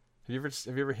watch? Have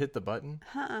you ever hit the button?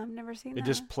 I've never seen that. It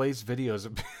just plays videos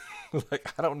of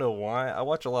like, I don't know why. I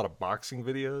watch a lot of boxing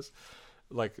videos,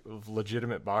 like of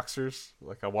legitimate boxers.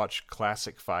 Like I watch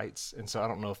classic fights, and so I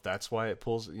don't know if that's why it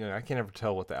pulls. I can't ever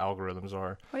tell what the algorithms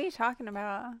are. What are you talking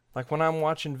about? Like when I'm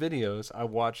watching videos, I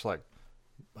watch like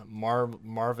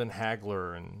Marvin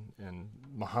Hagler and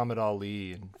Muhammad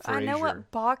Ali and Frazier. I know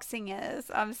what boxing is.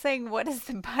 I'm saying, what is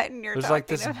the button you're There's talking like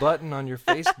this about? button on your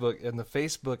Facebook and the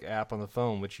Facebook app on the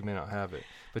phone, which you may not have it,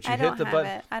 but you hit the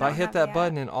button. I hit that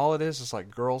button, and all it is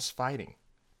like girls fighting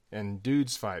and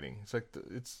dudes fighting. It's like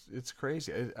it's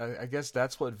crazy. I guess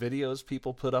that's what videos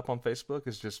people put up on Facebook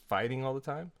is just fighting all the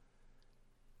time.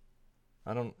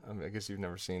 I guess you've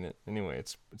never seen it. Anyway,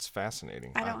 it's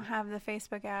fascinating. I don't have the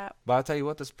Facebook app. But I'll tell you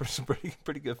what, this person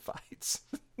pretty good fights.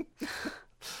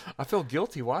 I feel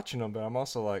guilty watching them, but I'm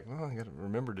also like, oh, I got to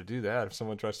remember to do that if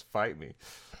someone tries to fight me.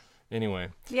 Anyway.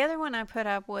 The other one I put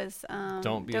up was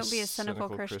don't be a cynical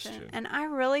Christian. And I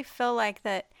really feel like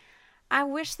that I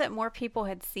wish that more people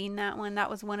had seen that one. That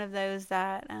was one of those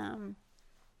that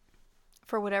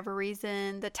for whatever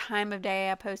reason, the time of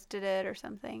day I posted it or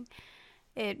something,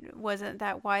 it wasn't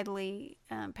that widely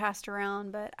passed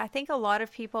around, but I think a lot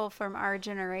of people from our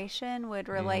generation would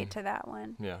relate to that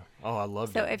one. Yeah. Oh, I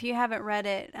loved it. So if you haven't read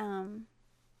it,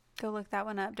 go look that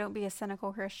one up. Don't be a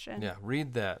cynical Christian. Yeah,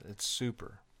 read that. It's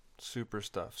super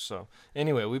stuff. So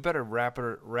anyway, we better wrap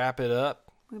it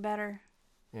up. We better.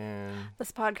 And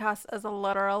this podcast is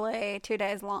literally 2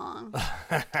 days long.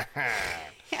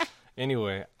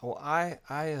 Anyway, well,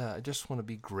 I just want to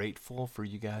be grateful for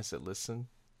you guys that listen.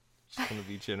 Just want to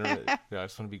be generous. I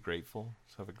just want to be grateful.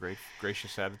 Just have a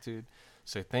gracious attitude.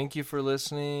 Say thank you for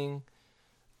listening.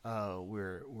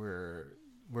 We're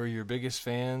your biggest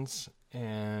fans,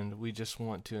 and we just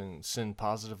want to send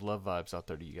positive love vibes out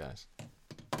there to you guys.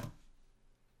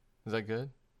 Is that good?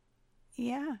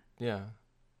 Yeah. Yeah.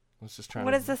 was just trying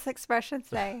What to... does this expression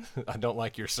say? I don't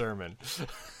like your sermon.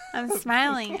 I'm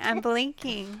smiling. I'm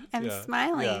blinking. I'm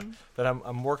smiling. Yeah. That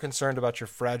I'm more concerned about your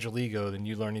fragile ego than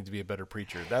you learning to be a better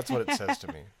preacher. That's what it says to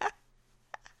me.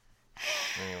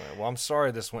 Anyway, well, I'm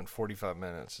sorry this went 45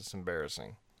 minutes. It's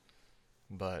embarrassing.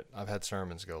 But I've had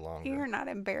sermons go longer. You're not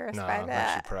embarrassed by I'm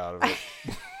that. actually proud of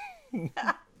it.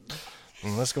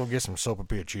 Let's go get some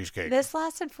sopapilla cheesecake. This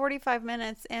lasted 45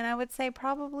 minutes, and I would say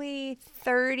probably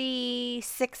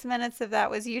 36 minutes of that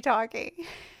was you talking.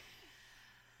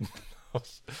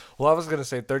 Well, I was going to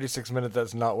say 36 minutes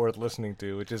that's not worth listening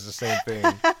to, which is the same thing.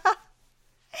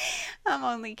 I'm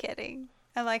only kidding.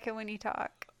 I like it when you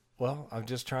talk. Well, I'm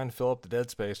just trying to fill up the dead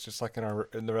space, just like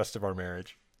in the rest of our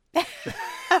marriage.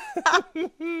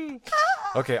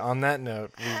 Okay, on that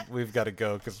note, we've got to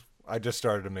go because I just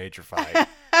started a major fight.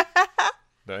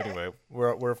 But anyway,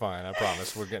 we're fine. I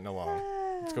promise. We're getting along.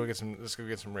 Let's go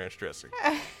get some ranch dressing.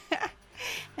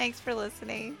 Thanks for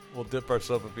listening. We'll dip our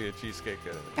sopapilla cheesecake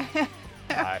in it.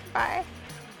 Bye. Bye.